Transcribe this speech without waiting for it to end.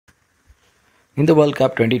இந்த world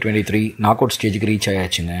cup 2023 knock out ஸ்டேஜுக்கு reach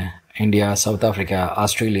ஆயாச்சுங்க. India, south Africa,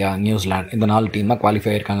 Australia, New Zealand இந்த 4 team தான் குவாலிஃபை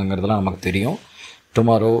ஆயிருக்காங்கிறதுலாம் நமக்கு தெரியும்.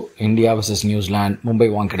 Tomorrow India vs New Zealand Mumbai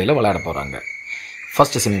வாங்கடையில் விளையாட போகிறாங்க.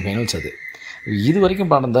 ஃபஸ்ட்டு செமிஃபைனல்ஸ் அது. இது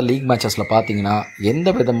வரைக்கும் நடந்த லீக் மேட்சஸில் பார்த்தீங்கன்னா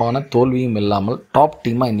எந்த விதமான தோல்வியும் இல்லாமல் டாப்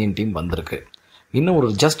டீமாக இந்தியன் டீம் வந்திருக்கு. இன்னும்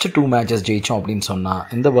ஒரு ஜஸ்ட் 2 மேட்சஸ் ஜெயித்தோம் அப்படின்னு சொன்னால்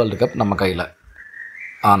இந்த வேர்ல்டு கப் நம்ம கையில்.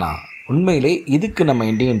 ஆனால் உண்மையிலே இதுக்கு நம்ம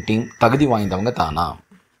இந்தியன் டீம் தகுதி வாய்ந்தவங்க தானா?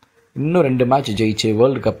 இன்னும் 2 மேட்ச் ஜெயிச்சு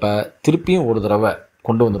வேர்ல்டு கப்பை திருப்பியும் ஒரு தடவை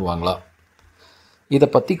கொண்டு வந்துடுவாங்களா? இதை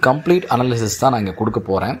பற்றி கம்ப்ளீட் அனாலிசிஸ் தான் நான் இங்கே கொடுக்க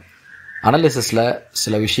போகிறேன். அனாலிசிஸில்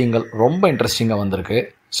சில விஷயங்கள் ரொம்ப இன்ட்ரெஸ்டிங்காக வந்திருக்கு.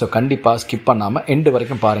 ஸோ கண்டிப்பாக ஸ்கிப் பண்ணாமல் எண்டு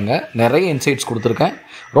வரைக்கும் பாருங்கள். நிறைய இன்சைட்ஸ் கொடுத்துருக்கேன்,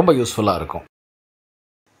 ரொம்ப யூஸ்ஃபுல்லாக இருக்கும்.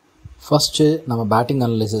 ஃபஸ்ட்டு நம்ம பேட்டிங்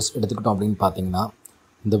அனாலிசிஸ் எடுத்துக்கிட்டோம் அப்படின்னு பார்த்தீங்கன்னா,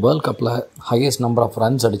 இந்த வேர்ல்ட் கப்பில் highest number of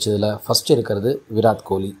runs அடித்ததில் first இருக்கிறது விராட்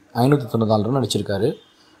கோலி. 594 ரன் அடிச்சிருக்காரு.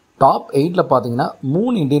 டாப் 8ல் பார்த்தீங்கன்னா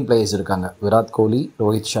 3 இந்தியன் பிளேயர்ஸ் இருக்காங்க. விராட் கோலி,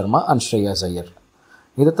 ரோஹித் சர்மா அண்ட் ஸ்ரேயாஸ் ஐயர்.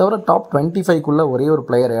 இதை தவிர டாப் 25க்குள்ளே ஒரே ஒரு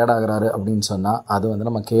பிளேயர் ஆட் ஆகிறாரு அப்படின்னு சொன்னால் அது வந்து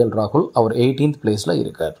நம்ம ராகுல். அவர் 18th பிளேஸில்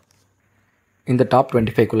இருக்கார். இந்த டாப்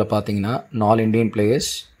 25க்குள்ளே பார்த்தீங்கன்னா 4 Indian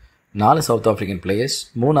players, 4 south African players,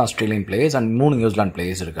 3 Australian players and 3 New Zealand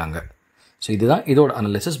players இருக்காங்க. ஸோ இதுதான் இதோட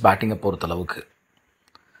அனாலிசிஸ் பேட்டிங்கை பொறுத்தளவுக்கு.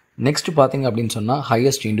 நெக்ஸ்ட்டு பார்த்தீங்க அப்படின்னு சொன்னால்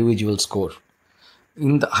ஹையஸ்ட் இண்டிவிஜுவல் ஸ்கோர்.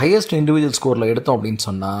 இந்த ஹையஸ்ட் இண்டிவிஜுவல் ஸ்கோரில் எடுத்தோம் அப்படின்னு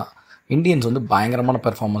சொன்னால் இந்தியன்ஸ் வந்து பயங்கரமான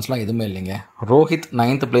பெர்ஃபார்மன்ஸ்லாம் எதுவுமே இல்லைங்க. ரோஹித்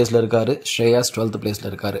 9th பிளேஸில் இருக்கார், ஸ்ரேயாஸ் 12th பிளேஸில்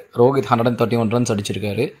இருக்கார். ரோஹித் 131 ரன்ஸ்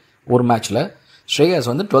அடிச்சிருக்காரு ஒரு மேட்ச்சில். ஸ்ரேயாஸ்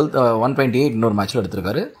வந்து 128 இன்னொரு மேட்ச்சில்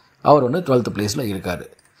எடுத்திருக்காரு. அவர் வந்து 12th பிளேஸில் இருக்கார்.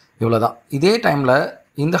 இவ்வளோ தான். இதே டைமில்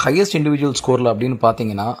இந்த ஹையஸ்ட் இண்டிவிஜுவல் ஸ்கோரில் அப்படின்னு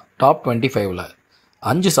பார்த்தீங்கன்னா டாப் 25ல்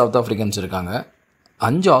 5 சவுத் ஆஃப்ரிக்கன்ஸ் இருக்காங்க,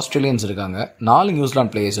 5 ஆஸ்திரேலியன்ஸ் இருக்காங்க, 4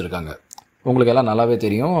 நியூசிலாந்து பிளேயர்ஸ் இருக்காங்க. உங்களுக்கு எல்லாம் நல்லாவே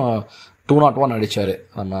தெரியும். 201 அடித்தார்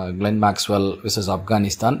நம்ம கிளென் மேக்ஸ்வெல் விசஸ்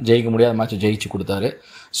ஆப்கானிஸ்தான். ஜெயிக்க முடியாத மேட்ச் ஜெயிச்சு கொடுத்தாரு.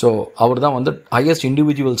 ஸோ அவர் தான் வந்து ஹையஸ்ட்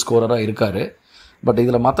இண்டிவிஜுவல் ஸ்கோரராக இருக்கார். பட்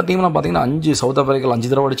இதில் மற்ற டீம்லாம் பார்த்தீங்கன்னா 5 சவுத் ஆஃப்ரிக்காவில்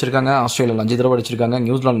 5 தடவை அடிச்சிருக்காங்க, ஆஸ்திரேலியாவில் 5 தடவை அடிச்சிருக்காங்க,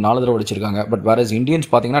 நியூசிலாந்து 4 தடவை அடிச்சிருக்காங்க. பட் வேற இந்தியன்ஸ்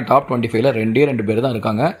பார்த்தீங்கன்னா டாப் 25ல் 2 பேர் தான்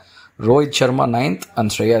இருக்காங்க. Rohit Sharma 9th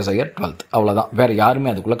and Shreyas Iyer 12th. அவ்வளோதான், வேறு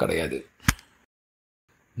யாருமே அதுக்குள்ளே கிடையாது.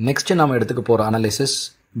 நெக்ஸ்ட்டு நம்ம எடுத்துக்க போகிற analysis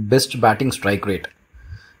best batting strike rate.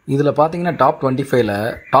 இதில் பார்த்தீங்கன்னா டாப் 25ல்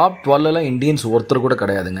டாப் 12ல் இந்தியன்ஸ் ஒருத்தர் கூட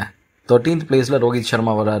கிடையாதுங்க. 13th பிளேஸில் ரோஹித்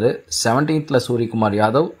சர்மா வராரு, 17th Suryakumar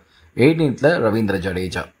Yadav, 18th Ravindra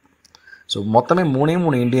Jadeja. So மொத்தமே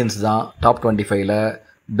 3 இந்தியன்ஸ் தான் டாப் 25ல்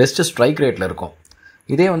பெஸ்ட்டு ஸ்ட்ரைக் ரேட்டில் இருக்கும்.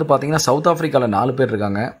 இதே வந்து பார்த்தீங்கன்னா சவுத் ஆஃப்ரிக்காவில் 4 பேர்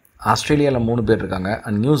இருக்காங்க, ஆஸ்திரேலியாவில் 3 பேர் இருக்காங்க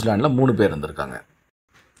அண்ட் நியூசிலாண்டில் 3 பேர் இருந்திருக்காங்க.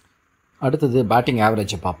 அடுத்தது பேட்டிங்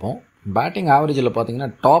ஆவரேஜை பார்ப்போம். பேட்டிங் ஆவரேஜில்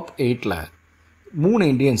பார்த்தீங்கன்னா டாப் 8ல் 3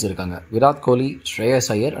 இந்தியன்ஸ் இருக்காங்க. விராட் கோலி, ஸ்ரேயாஸ்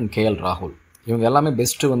ஐயர் அண்ட் ராகுல். இவங்க எல்லாமே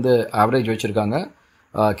பெஸ்ட்டு வந்து ஆவரேஜ் வச்சுருக்காங்க.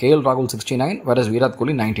 ராகுல் 69, வேறஸ் விராட்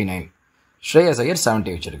கோலி 99, ஸ்ரேயாஸ் ஐயர்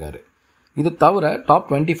 70 வச்சுருக்காரு. இது தவிர top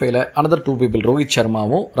 25ல் another 2 people Rohit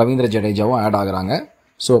சர்மாவும் Ravindra ஜடேஜாவும் add ஆகுறாங்க.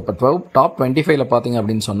 ஸோ இப்போ டாப் 25ல் பார்த்தீங்க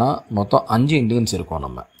அப்படின்னு சொன்னால் மொத்தம் 5 இந்தியன்ஸ் இருக்கோம்.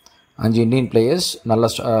 நம்ம 5 இந்தியன் பிளேயர்ஸ் நல்ல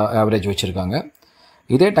ஆவரேஜ் வச்சுருக்காங்க.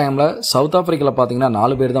 இதே டைமில் சவுத் ஆஃப்ரிக்காவில் பார்த்தீங்கன்னா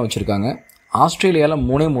 4 பேர் தான் வச்சுருக்காங்க, ஆஸ்திரேலியாவில்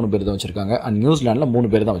 3 பேர் தான் வச்சுருக்காங்க அண்ட் நியூசிலாண்டில் 3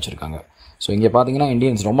 பேர் தான் வச்சுருக்காங்க. ஸோ இங்கே பார்த்தீங்கன்னா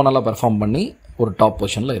இந்தியன்ஸ் ரொம்ப நல்லா பெர்ஃபார்ம் பண்ணி ஒரு டாப்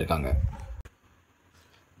பொசிஷனில் இருக்காங்க.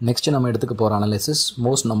 நெக்ஸ்ட்டு நம்ம எடுத்துக்க போகிற analysis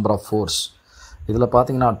most number of force. இதில்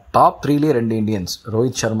பார்த்தீங்கன்னா டாப் 3லேயே 2 இந்தியன்ஸ்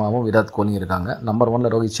ரோஹித் சர்மாவும் விராட் கோலியும் இருக்காங்க. நம்பர் 1ல்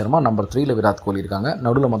ரோஹித் சர்மா, நம்பர் 3ல் விராட் கோலி இருக்காங்க.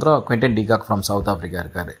 நடுவில் மாத்திரம் Quinton de Kock from south Africa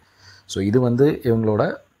இருக்கார். ஸோ இது வந்து இவங்களோட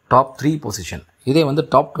டாப் 3 பொசிஷன். இதே வந்து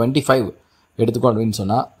டாப் 25 எடுத்துக்கோ அப்படின்னு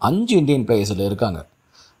சொன்னால் 5 இந்தியன் பிளேயர்ஸில் இருக்காங்க.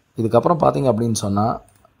 இதுக்கப்புறம் பார்த்தீங்க அப்படின்னு சொன்னால்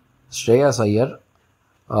ஸ்ரேயாஸ் ஐயர்,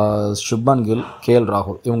 சுப்மன் கில்,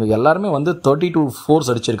 ராகுல் இவங்க எல்லாருமே வந்து 32 ஃபோர்ஸ்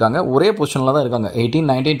அடிச்சிருக்காங்க. ஒரே பொசிஷனில் தான் இருக்காங்க. 18,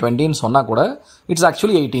 19, 20ன்னு சொன்னால் கூட இட்ஸ்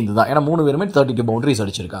ஆக்சுவலி 18th தான். ஏன்னா 3 பேருமே 32 பவுண்டரிஸ்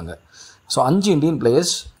அடிச்சிருக்காங்க. ஸோ 5 இந்தியன்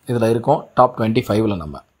பிளேயர்ஸ் இதில் இருக்கும் டாப் 25ல்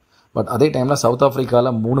நம்ம. பட் அதே டைமில் சவுத்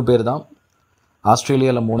ஆஃப்ரிக்காவில் 3 பேர் தான்,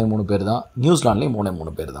 ஆஸ்திரேலியாவில் 3 பேர் தான், நியூசிலாண்ட்லேயும்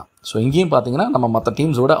 3 பேர் தான். ஸோ இங்கேயும் பார்த்தீங்கன்னா நம்ம மற்ற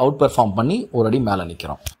டீம்ஸோட அவுட் பெர்ஃபார்ம் பண்ணி ஒரு அடி மேலே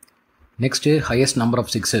நிற்கிறோம். Next highest number of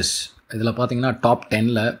sixes. இதில் பார்த்தீங்கன்னா டாப்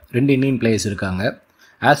 10ல் 2 இந்தியன் பிளேயர்ஸ் இருக்காங்க.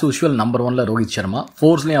 ஆஸ் யூஷுவல் நம்பர் 1ல் ரோஹித் சர்மா,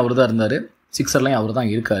 4ஸ்லேயும் அவர் தான் இருந்தார், 6லேயும் அவர் தான்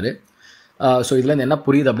இருக்கார். ஸோ இதுலேருந்து என்ன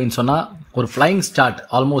புரியுது அப்படின்னு சொன்னால் ஒரு ஃப்ளைங் ஸ்டார்ட்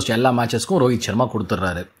ஆல்மோஸ்ட் எல்லா மேட்சஸ்க்கும் ரோஹித் சர்மா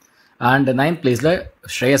கொடுத்துட்றாரு. அண்ட் 9th பிளேஸில்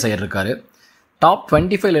ஸ்ரேயாஸ் ஐயர் இருக்கார். டாப்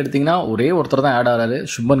 25ல் எடுத்திங்கன்னா ஒரே ஒருத்தர் தான் ஆட் ஆகிறாரு,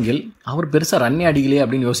 சுப்மன் கில். அவர் பெருசாக ரன்னே அடிக்கலையே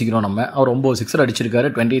அப்படின்னு யோசிக்கிறோம் நம்ம. அவர் 9 சிக்ஸர் அடிச்சிருக்காரு,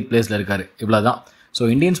 28th பிளேஸில் இருக்கார். இவ்வளோ தான். ஸோ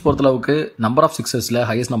இந்தியன்ஸ் பொறுத்தளவுக்கு number of சிக்ஸஸில்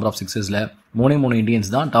highest number of சிக்ஸஸில் 3 Indians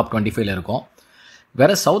தான் டாப் 25ல் இருக்கும்.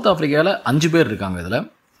 வேறு சவுத் ஆஃப்ரிக்காவில் 5 பேர் இருக்காங்க. இதில்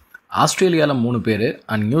ஆஸ்திரேலியாவில் 3 பேர்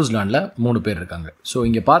அண்ட் நியூசிலாண்டில் 3 பேர் இருக்காங்க. ஸோ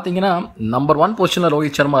இங்கே பார்த்தீங்கன்னா நம்பர் 1 பொசிஷனில்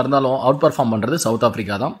ரோஹித் சர்மா இருந்தாலும் அவுட் பர்ஃபார்ம் பண்ணுறது சவுத்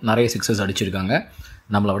ஆஃப்ரிக்கா தான். நிறைய சிக்ஸஸ் அடிச்சிருக்காங்க,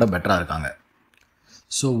 நம்மளை விட பெட்டராக இருக்காங்க.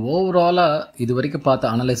 ஸோ ஓவராலாக இது வரைக்கும்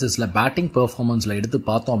பார்த்த அனாலிசிஸில் பேட்டிங் பெர்ஃபார்மன்ஸில் எடுத்து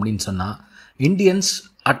பார்த்தோம் அப்படின்னு சொன்னால் Indians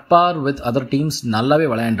at par with other teams நல்லாவே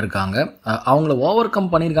விளையாண்டுருக்காங்க. அவங்கள ஓவர் கம்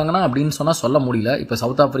பண்ணியிருக்காங்கன்னா அப்படின்னு சொன்னால் சொல்ல முடியல. இப்போ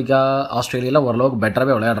சவுத் ஆஃப்ரிக்கா, ஆஸ்திரேலியாவில் ஓரளவுக்கு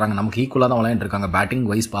பெட்டராகவே விளையாடுறாங்க. நமக்கு ஈக்குவலாக தான் விளையாண்டுருக்காங்க பேட்டிங்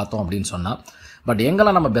வைஸ் பார்த்தோம் அப்படின்னு சொன்னால். பட்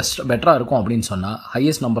எங்கெல்லாம் நம்ம பெட்டராக இருக்கும் அப்படின்னு சொன்னால்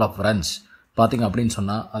ஹையஸ்ட் நம்பர் ஆஃப் ரன்ஸ் பார்த்திங்க அப்படின்னு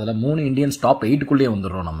சொன்னால் அதில் 3 இந்தியன்ஸ் டாப் 8க்குள்ளேயே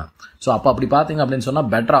வந்துடுறோம் நம்ம. ஸோ அப்படி பார்த்திங்க அப்படின்னு சொன்னால்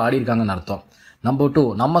பெட்டராக ஆடி இருக்காங்கன்னு அர்த்தம். நம்பர் 2,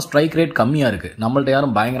 நம்ம ஸ்ட்ரைக் ரேட் கம்மியாக இருக்குது. நம்மள்ட்ட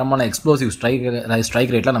யாரும் பயங்கரமான எக்ஸ்ப்ளோசிவ்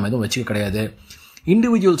ஸ்ட்ரைக் ரேட்டில் நம்ம எதுவும் வச்சுக்க கிடையாது.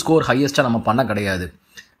 இண்டிவிஜுவல் ஸ்கோர் ஹையஸ்ட்டாக நம்ம பண்ண கிடையாது.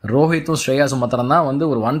 ரோஹித்தும் ஸ்ரேயாஸும் மாத்திரம் தான் வந்து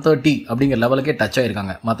ஒரு 130 அப்படிங்கிற லெவலுக்கே டச்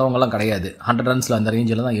ஆகிருக்காங்க. மற்றவங்கலாம் கிடையாது. 100 ரன்ஸில் அந்த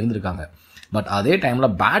ரேஞ்சில் தான் இருந்திருக்காங்க. பட் அதே டைமில்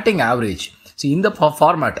பேட்டிங் ஆவரேஜ் இந்த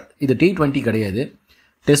ஃபார்மேட் இது T20 கிடையாது,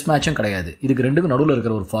 டெஸ்ட் மேட்சும் கிடையாது. இதுக்கு ரெண்டுக்கும் நடுவில்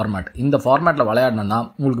இருக்கிற ஒரு ஃபார்மேட். இந்த ஃபார்மேட்டில் விளையாடணும்னா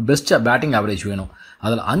உங்களுக்கு பெஸ்ட்டாக பேட்டிங் ஆவரேஜ் வேணும்.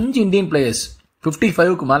 அதில் 5 இந்தியன் பிளேயர்ஸ்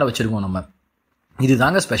 55க்கு மேலே வச்சுருக்கோம் நம்ம. இது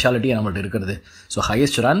தாங்க ஸ்பெஷாலிட்டியாக நம்மள்ட்ட இருக்கிறது. So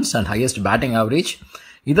highest runs and highest batting average.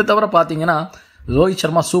 இதை தவிர பார்த்தீங்கன்னா ரோஹித்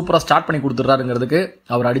சர்மா சூப்பராக ஸ்டார்ட் பண்ணி கொடுத்துட்றாருங்கிறதுக்கு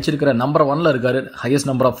அவர் அடிச்சிருக்கிற நம்பர் 1ல் இருக்கார். Highest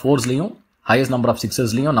number of 4ஸ்லையும் highest number of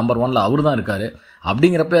 6ஸ்லையும் number 1ல் அவர் தான் இருக்கார்.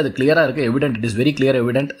 அப்படிங்கிறப்ப அது கிளியராக இருக்குது. Evident, it is very clear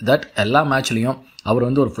evident that எல்லா மேட்ச்லையும் அவர்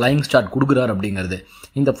வந்து ஒரு ஃப்ளையிங் ஸ்டார்ட் கொடுக்குறாரு அப்படிங்கிறது.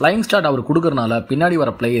 இந்த ஃப்ளையிங் ஸ்டார்ட் அவர் கொடுக்குறனால பின்னாடி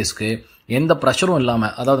வர பிளேயர்ஸ்க்கு எந்த ப்ரெஷரும்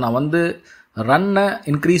இல்லாமல், அதாவது நான் வந்து ரன்னை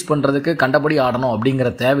இன்க்ரீஸ் பண்ணுறதுக்கு கண்டபடி ஆடணும்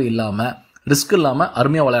அப்படிங்கிற தேவை இல்லாமல், ரிஸ்க் இல்லாமல்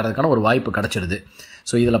அருமையாக விளையாடுறதுக்கான ஒரு வாய்ப்பு கிடச்சிடுது.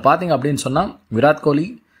 ஸோ இதில் பார்த்தீங்க அப்படின்னு சொன்னால் விராட் கோலி,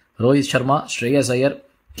 ரோஹித் சர்மா, ஸ்ரேயஸ் ஐயர்,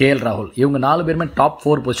 கேஎல் ராகுல் இவங்க 4 பேருமே டாப்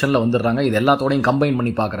 4 பொசிஷனில் வந்துடுறாங்க. இது எல்லாத்தோடையும் கம்பைன்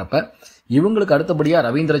பண்ணி பார்க்குறப்ப இவங்களுக்கு அடுத்தபடியாக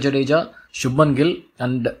ரவீந்திர, ஜடேஜா, சுப்மன் கில்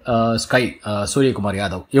அண்ட் சூரியகுமார்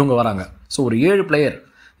யாதவ் இவங்க வராங்க. ஸோ ஒரு 7 பிளேயர்,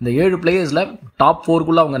 இந்த 7 பிளேயர்ஸில் டாப்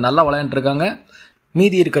 4க்குள்ளே அவங்க நல்லா விளையாண்டுருக்காங்க.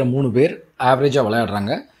 மீதி இருக்கிற 3 பேர் ஆவரேஜாக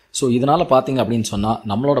விளையாடுறாங்க. ஸோ இதனால் பார்த்தீங்க அப்படின்னு சொன்னால்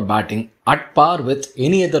நம்மளோட batting at par with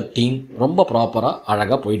any other team ரொம்ப ப்ராப்பராக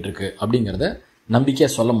அழகாக போயிட்டுருக்கு அப்படிங்கிறத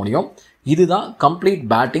நம்பிக்கையாக சொல்ல முடியும். இதுதான் கம்ப்ளீட்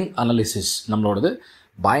பேட்டிங் அனாலிசிஸ். நம்மளோடது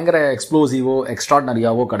பயங்கர எக்ஸ்ப்ளோசிவோ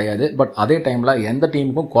எக்ஸ்ட்ராடினரியாவோ கிடையாது. பட் அதே டைமில் எந்த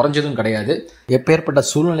டீமுக்கும் குறைஞ்சதும் கிடையாது. எப்பேற்பட்ட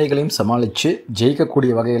சூழ்நிலைகளையும் சமாளித்து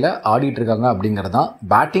ஜெயிக்கக்கூடிய வகையில் ஆடிட்டு இருக்காங்க அப்படிங்கிறது தான்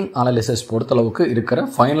பேட்டிங் அனாலிசிஸ் பொறுத்தளவுக்கு இருக்கிற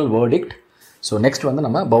ஃபைனல் வேர்டிக்ட். ஸோ நெக்ஸ்ட் வந்து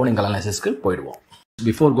நம்ம பவுலிங் அனாலிசிஸ்க்கு போயிடுவோம்.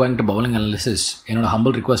 Before going to bowling analysis என்னோட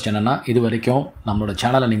ஹம்பிள் ரிக்வஸ்ட் என்னென்னா, இது வரைக்கும் நம்மளோட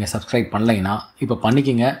சேனலை நீங்கள் சப்ஸ்கிரைப் பண்ணலைன்னா இப்போ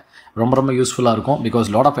பண்ணிக்கிங்க. ரொம்ப ரொம்ப யூஸ்ஃபுல்லாக இருக்கும். Because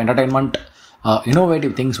lot of entertainment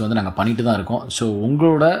innovative things வந்து நாங்கள் பண்ணிட்டு தான் இருக்கோம். ஸோ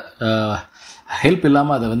உங்களோட ஹெல்ப்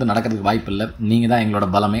இல்லாமல் அதை வந்து நடக்கிறதுக்கு வாய்ப்பு இல்லை. நீங்கள் தான் எங்களோட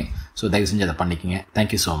பலமே. ஸோ தயவு செஞ்சு அதை பண்ணிக்கிங்க.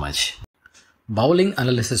 Thank you so much. Bowling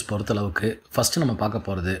analysis பொறுத்தளவுக்கு ஃபஸ்ட்டு நம்ம பார்க்க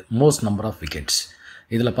போகிறது மோஸ்ட் நம்பர் ஆஃப் விக்கெட்ஸ்.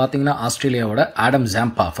 இதில் பார்த்தீங்கன்னா ஆஸ்திரேலியாவோட ஆடம்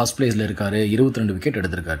ஜாம்பா ஃபஸ்ட் பிளேஸில் இருக்கார். 22 விக்கெட்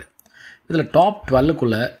எடுத்திருக்காரு. இதில் டாப்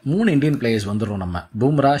 12க்குள்ளே 3 இந்தியன் பிளேயர்ஸ் வந்துடும் நம்ம.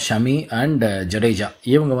 பும்ரா, ஷமி அண்ட் ஜடேஜா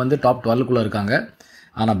இவங்க வந்து டாப் 12க்குள்ளே இருக்காங்க.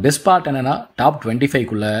 ஆனால் பெஸ்ட் பார்ட் என்னென்னா டாப்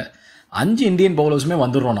 25க்குள்ளே 5 இந்தியன் பவுலர்ஸுமே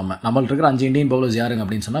வந்துடுறோம் நம்ம. நம்மள்ட்ட இருக்கிற 5 இந்தியன் பவுலர்ஸ் யாருங்க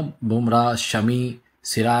அப்படின்னு சொன்னால் பும்ரா, ஷமி,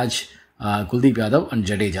 சிராஜ், குல்தீப் யாதவ் அண்ட்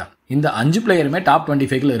ஜடேஜா. இந்த 5 பிளேயருமே டாப்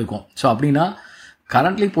 25க்குள்ளே இருக்கும். ஸோ அப்படின்னா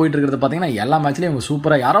கரண்ட்லி போயிட்டு இருக்கிறது பார்த்தீங்கன்னா எல்லா மேட்ச்லேயும் இவங்க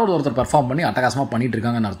சூப்பராக யாராவது ஒருத்தர் பெர்ஃபார்ம் பண்ணி அட்டகாசமாக பண்ணிட்டு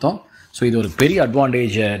இருக்காங்கன்னு அர்த்தம். ஸோ இது ஒரு பெரிய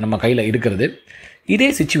அட்வான்டேஜ் நம்ம கையில் இருக்கிறது. இதே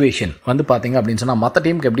சிச்சுவேஷன் வந்து பார்த்தீங்க அப்படின்னு சொன்னால் மற்ற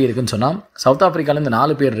டீமுக்கு எப்படி இருக்குன்னு சொன்னால், சவுத் ஆஃப்ரிக்காலேருந்து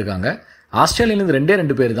 4 பேர் இருக்காங்க. ஆஸ்திரேலியாலேருந்து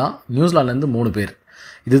 2 பேர் தான். நியூசிலாண்ட்லேருந்து 3 பேர்.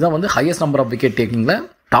 இதுதான் வந்து highest number of wicket டேக்கிங்கில்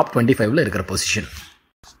top 25ல் இருக்கிற பொசிஷன்.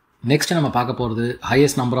 நெக்ஸ்ட் நம்ம பார்க்க போகிறது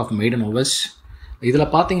highest number of maiden overs. இதில்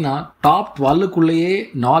பார்த்தீங்கன்னா டாப் 12க்குள்ளேயே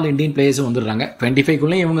 4 இந்தியன் பிளேயர்ஸும் வந்துடுறாங்க.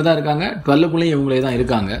 25க்குள்ளேயும் இவங்க தான் இருக்காங்க, 12க்குள்ளேயும் இவங்களே தான்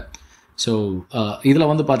இருக்காங்க. ஸோ இதில்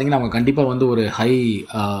வந்து பார்த்தீங்கன்னா அவங்க கண்டிப்பாக வந்து ஒரு ஹை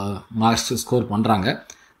மார்க்ஸ் ஸ்கோர் பண்ணுறாங்க.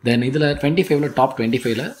 தென் இதில் 25ல் டாப்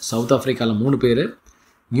 25ல் சவுத் ஆஃப்ரிக்காவில் 3 பேர்,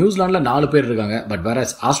 நியூசிலாண்டில் 4 பேர் இருக்காங்க. பட் வேற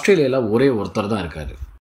ஆஸ்திரேலியாவில் ஒரே ஒருத்தர் தான் இருக்கார்.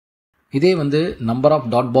 இதே வந்து நம்பர் ஆஃப்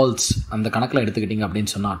டாட் பால்ஸ் அந்த கணக்கில் எடுத்துக்கிட்டிங்க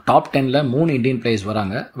அப்படின்னு சொன்னால் டாப் 10ல் 3 இந்தியன் பிளேயர்ஸ்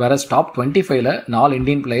வராங்க. வேற டாப் 25ல் 4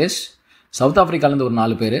 இந்தியன் பிளேயர்ஸ், சவுத் ஆஃப்ரிக்காலேருந்து ஒரு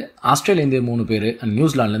 4 பேர், ஆஸ்திரேலியாலேருந்து 3 பேர் அண்ட்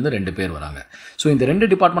நியூசிலாண்ட்லேருந்து 2 பேர் வராங்க. ஸோ இந்த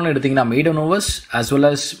 2 டிபார்ட்மெண்ட்டில் எடுத்திங்கன்னா maiden overs as well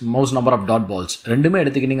as most number of dot balls ரெண்டுமே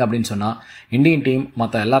எடுத்துக்கிட்டிங்க அப்படின்னு சொன்னால் இந்தியன் டீம்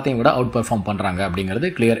மற்ற எல்லாத்தையும் விட அவுட் பெர்ஃபார்ம் பண்ணுறாங்க அப்படிங்கிறது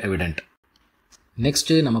கிளியர் எவிடென்ட்.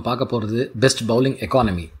 நெக்ஸ்ட்டு நம்ம பார்க்க போகிறது best bowling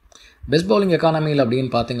economy. Best bowling எக்கானமியில்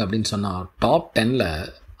அப்படின்னு பார்த்தீங்க அப்படின்னு சொன்னால் டாப் 10ல்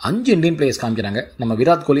 5 இந்தியன் பிளேயர்ஸ் காமிக்கிறாங்க. நம்ம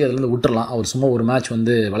விராட் கோலி அதுலேருந்து விட்டுறலாம். அவர் சும்மா ஒரு மேட்ச்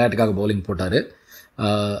வந்து விளையாட்டுக்காக பவுலிங் போட்டார்.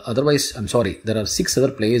 Otherwise I'm sorry, there are 6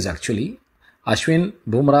 other players actually. Ashwin,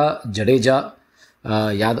 Bumrah, Jadeja,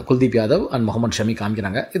 Kuldeep Yadav and Mohammed Shami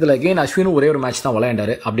காமிக்கிறாங்க. இதில் அகெயின் அஸ்வினும் ஒரே ஒரு மேட்ச் தான்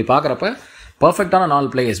விளையாண்டார். அப்படி பார்க்குறப்ப பர்ஃபெக்டான 4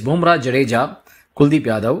 players Bumrah, Jadeja, Kuldeep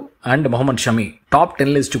Yadav and Mohammed Shami top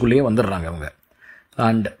 10 லிஸ்ட்டுக்குள்ளேயே வந்துடுறாங்க அவங்க.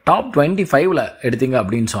 அண்ட் டாப் 25ல் எடுத்தீங்க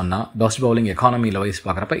அப்படின்னு சொன்னால் பெஸ்ட் பவுலிங் எக்கானமியில் வைஸ்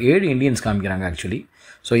பார்க்குறப்ப 7 இந்தியன்ஸ் காமிக்கிறாங்க ஆக்சுவலி.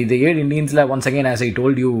 ஸோ இந்த 7 இந்தியன்ஸில் once again as I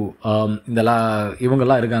told you இதெல்லாம்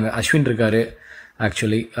இவங்கெல்லாம் இருக்காங்க. அஸ்வின் இருக்கார்,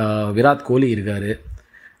 ஆக்சுவலி விராட் கோலி இருக்கார்.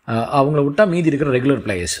 அவங்கள விட்டால் மீதி இருக்கிற ரெகுலர்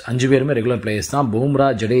பிளேயர்ஸ் 5 பேருமே ரெகுலர் பிளேயர்ஸ் தான். பும்ரா,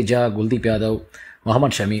 ஜடேஜா, குல்தீப் யாதவ்,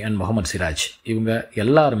 முகமது ஷமி அண்ட் முகமது சிராஜ் இவங்க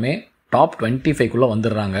எல்லாருமே டாப் 25க்குள்ளே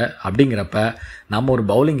வந்துடுறாங்க. அப்படிங்கிறப்ப நம்ம ஒரு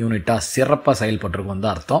பவுலிங் யூனிட்டாக சிறப்பாக செயல்பட்டுருக்கோம்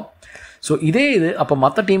தான் அர்த்தம். ஸோ இதே இது அப்போ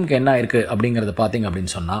மற்ற டீமுக்கு என்ன இருக்குது அப்படிங்கிறத பார்த்திங்க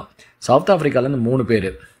அப்படின்னு சொன்னால், சவுத் ஆஃப்ரிக்காலேருந்து 3 பேர்,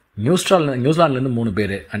 நியூசிலாண்ட்லேருந்து 3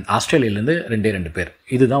 பேர் அண்ட் ஆஸ்திரேலியாலேருந்து 2 பேர்.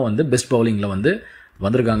 இதுதான் வந்து பெஸ்ட் பவுலிங்கில்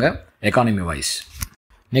வந்திருக்காங்க எக்கானமி வைஸ்.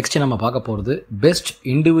 நெக்ஸ்ட்டு நம்ம பார்க்க போகிறது பெஸ்ட்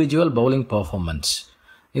இண்டிவிஜுவல் பவுலிங் பர்ஃபார்மன்ஸ்.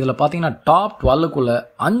 இதில் பார்த்தீங்கன்னா டாப் 12க்குள்ளே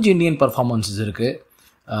 5 இந்தியன் பர்ஃபார்மன்ஸஸ் இருக்குது.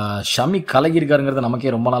 ஷமி கலகியிருக்காருங்கிறது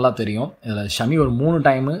நமக்கே ரொம்ப நல்லா தெரியும். இதில் ஷமி ஒரு 3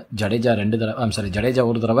 டைமு, ஜடேஜா 2 தடவை, ஜடேஜா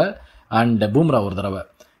 1 தடவை அண்ட் பும்ரா 1 தடவை.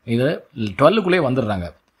 இது 12க்குள்ளே வந்துடுறாங்க.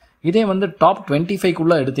 இதே வந்து டாப்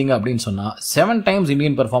 25க்குள்ளே எடுத்தீங்க அப்படின்னு சொன்னால் 7 டைம்ஸ்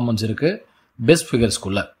இந்தியன் பர்ஃபார்மன்ஸ் இருக்குது பெஸ்ட்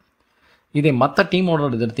ஃபிகர்ஸ்க்குள்ளே. இதே மற்ற டீமோட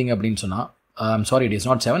எடுத்தீங்க அப்படின்னு சொன்னால் sorry it is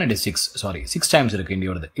not 7, it is 6 times இருக்குது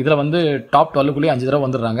இந்தியோடது. இதில் வந்து டாப் 12க்குள்ளேயே 5 தடவை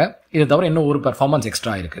வந்துடுறாங்க. இதை தவிர இன்னும் ஒரு பெர்ஃபார்மன்ஸ்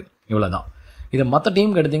எக்ஸ்ட்ரா இருக்குது. இவ்வளோ தான். இதை மற்ற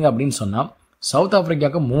டீமுக்கு எடுத்தீங்க அப்படின்னு சொன்னால் சவுத்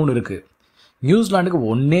ஆஃப்ரிக்காவுக்கு 3 இருக்குது, நியூசிலாண்டுக்கு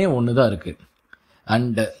 1 தான் இருக்குது.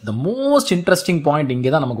 And the most interesting point இங்கே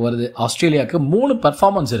தான் நமக்கு வருது. ஆஸ்திரேலியாவுக்கு 3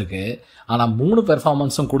 பெர்ஃபார்மன்ஸ் இருக்குது. ஆனால் 3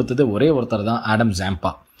 பெர்ஃபார்மன்ஸும் கொடுத்தது ஒரே ஒருத்தர் தான், ஆடம்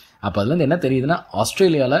ஜாம்பா. அப்போ அதுலேருந்து என்ன தெரியுதுன்னா,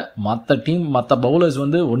 ஆஸ்திரேலியாவில் மற்ற பவுலர்ஸ்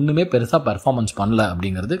வந்து ஒன்றுமே பெருசாக பெர்ஃபார்மன்ஸ் பண்ணல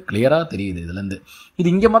அப்படிங்கிறது கிளியராக தெரியுது இதுலேருந்து. இது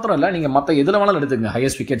இங்கே மாத்திரம் இல்லை, நீங்கள் மற்ற எதில் வேணாலும் எடுத்துக்கங்க.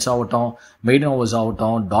 ஹையஸ்ட் விக்கெட்ஸ் ஆகட்டும், மெய்டன் ஓவர்ஸ்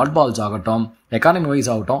ஆகட்டும், டாட் பால்ஸ் ஆகட்டும், எக்கானமி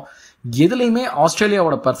வைஸ் ஆகட்டும், எதுலேயுமே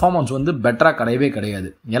ஆஸ்திரேலியாவோட பெர்ஃபார்மன்ஸ் வந்து பெட்டராக கிடையாது.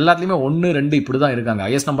 எல்லாத்துலேயுமே 1, 2 இப்படி தான் இருக்காங்க.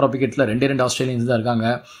 ஹையஸ்ட் நம்பர் ஆஃப் விக்கெட்டில் 2 ஆஸ்திரேலியன்ஸ் தான் இருக்காங்க.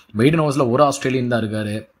 மெய்டன் ஓவர்ஸில் 1 ஆஸ்திரேலியன் தான்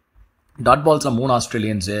இருக்கார். Dot பால்ஸில் 3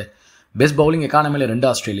 Australians. Best bowling எக்கானமியில் 2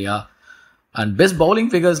 Australia. And best bowling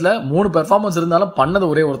ஃபிகர்ஸில் 3 performance இருந்தாலும் பண்ணது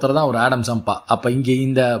ஒரே ஒருத்தர் தான், ஒரு ஆடம் ஜம்பா. அப்போ இங்கே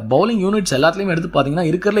இந்த பவுலிங் யூனிட்ஸ் எல்லாத்துலேயுமே எடுத்து பார்த்தீங்கன்னா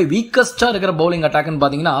இருக்கிறதுல வீக்கஸ்ட்டாக இருக்கிற பவுலிங் அட்டாக்னு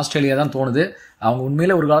பார்த்தீங்கன்னா ஆஸ்திரேலியா தான் தோணுது. அவங்க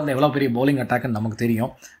உண்மையிலே ஒரு காலத்தில் எவ்வளோ பெரிய பவுலிங் அட்டாக்னு நமக்கு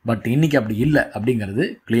தெரியும். பட் இன்றைக்கி அப்படி இல்லை அப்படிங்கிறது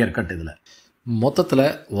கிளியர் கட். இதில் மொத்தத்தில்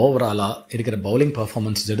ஓவராலாக இருக்கிற பவுலிங்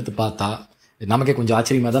பர்ஃபார்மன்ஸ் எடுத்து பார்த்தா நமக்கே கொஞ்சம்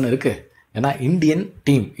ஆச்சரியமாக தானே இருக்குது. ஏன்னா இந்தியன்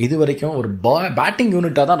டீம் இது வரைக்கும் ஒரு பேட்டிங்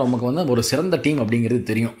யூனிட்டாக தான் நமக்கு வந்து ஒரு சிறந்த டீம் அப்படிங்கிறது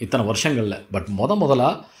தெரியும் இத்தனை வருஷங்களில். பட்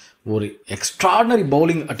முதலாக ஒரு எக்ஸ்ட்ராடினரி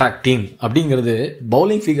பவுலிங் அட்டாக் டீம் அப்படிங்கிறது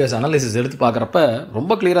பவுலிங் ஃபிகர்ஸ் அனாலிசிஸ் எடுத்து பார்க்குறப்ப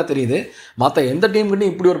ரொம்ப கிளியராக தெரியுது. மற்ற எந்த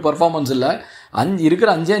டீமுக்கிட்டையும் இப்படி ஒரு பர்ஃபார்மன்ஸ் இல்லை.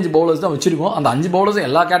 5 பவுலர்ஸ் தான் வச்சுருக்கோம். அந்த 5 பவுலர்ஸும்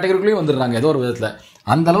எல்லா கேட்டகரிக்குள்ளேயும் வந்துடுறாங்க ஏதோ ஒரு விதத்தில்.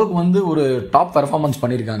 அந்த அளவுக்கு வந்து ஒரு டாப் பெர்ஃபார்மன்ஸ்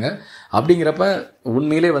பண்ணியிருக்காங்க. அப்படிங்கிறப்ப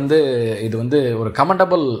உண்மையிலே வந்து இது வந்து ஒரு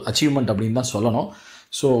கமெண்டபிள் அச்சீவ்மெண்ட் அப்படின்னு தான் சொல்லணும்.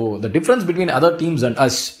 So the difference between other teams and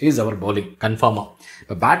as is our bowling கன்ஃபார்மாக.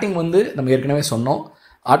 இப்போ பேட்டிங் வந்து நம்ம ஏற்கனவே சொன்னோம்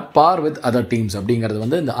at par with other teams அப்படிங்கிறது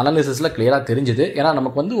வந்து இந்த அனாலிசிஸில் கிளியராக தெரிஞ்சுது. ஏன்னா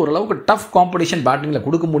நமக்கு வந்து ஓரளவுக்கு டஃப் காம்படிஷன் பேட்டிங்கில்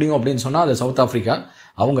கொடுக்க முடியும் அப்படின்னு சொன்னால் அது சவுத் ஆஃப்ரிக்கா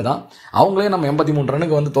அவங்க தான். அவங்களே நம்ம 83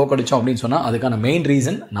 ரனுக்கு வந்து தோக்கடிச்சோம் அப்படின்னு சொன்னால் அதுக்கான மெயின்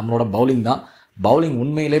ரீசன் நம்மளோட பவுலிங் தான். பவுலிங்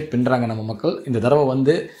உண்மையிலே பின்னுறாங்க நம்ம மக்கள். இந்த தடவை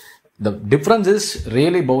வந்து the difference is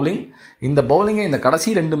really bowling. இந்த பவுலிங்கை இந்த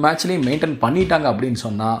கடைசி 2 மேட்ச்லேயும் மெயின்டைன் பண்ணிட்டாங்க அப்படின்னு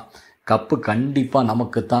சொன்னால் கப்பு கண்டிப்பாக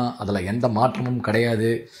நமக்கு தான், அதில் எந்த மாற்றமும் கிடையாது.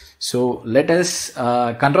 ஸோ லெட் அஸ்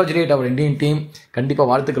கங்க்ராச்சுலேட் அவர் இந்தியன் டீம். கண்டிப்பாக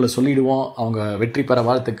வாழ்த்துக்களை சொல்லிவிடுவோம், அவங்க வெற்றி பெற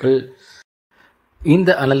வாழ்த்துக்கள். இந்த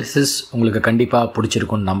அனாலிசிஸ் உங்களுக்கு கண்டிப்பாக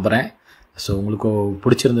பிடிச்சிருக்குன்னு நம்புகிறேன். ஸோ உங்களுக்கு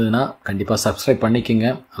பிடிச்சிருந்ததுன்னா கண்டிப்பாக சப்ஸ்கிரைப் பண்ணிக்கோங்க,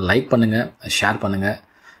 லைக் பண்ணுங்கள், ஷேர் பண்ணுங்கள்.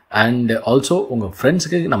 அண்ட் ஆல்சோ உங்கள்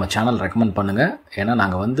ஃப்ரெண்ட்ஸுக்கு நம்ம சேனல் ரெக்கமெண்ட் பண்ணுங்கள். ஏன்னா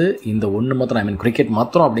நாங்கள் வந்து இந்த ஒன்று மாத்திரம் கிரிக்கெட்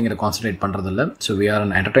மாத்திரம் அப்படிங்கிற கான்சன்ட்ரேட் பண்ணுறதில்ல. So we are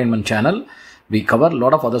an entertainment channel. We cover a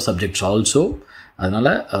lot of other subjects also. அதனால்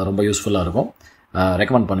ரொம்ப யூஸ்ஃபுல்லாக இருக்கும்.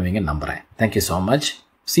 ரெக்கமெண்ட் பண்ணுவீங்கன்னு நம்புகிறேன். Thank you so much.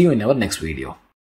 See you in our next video.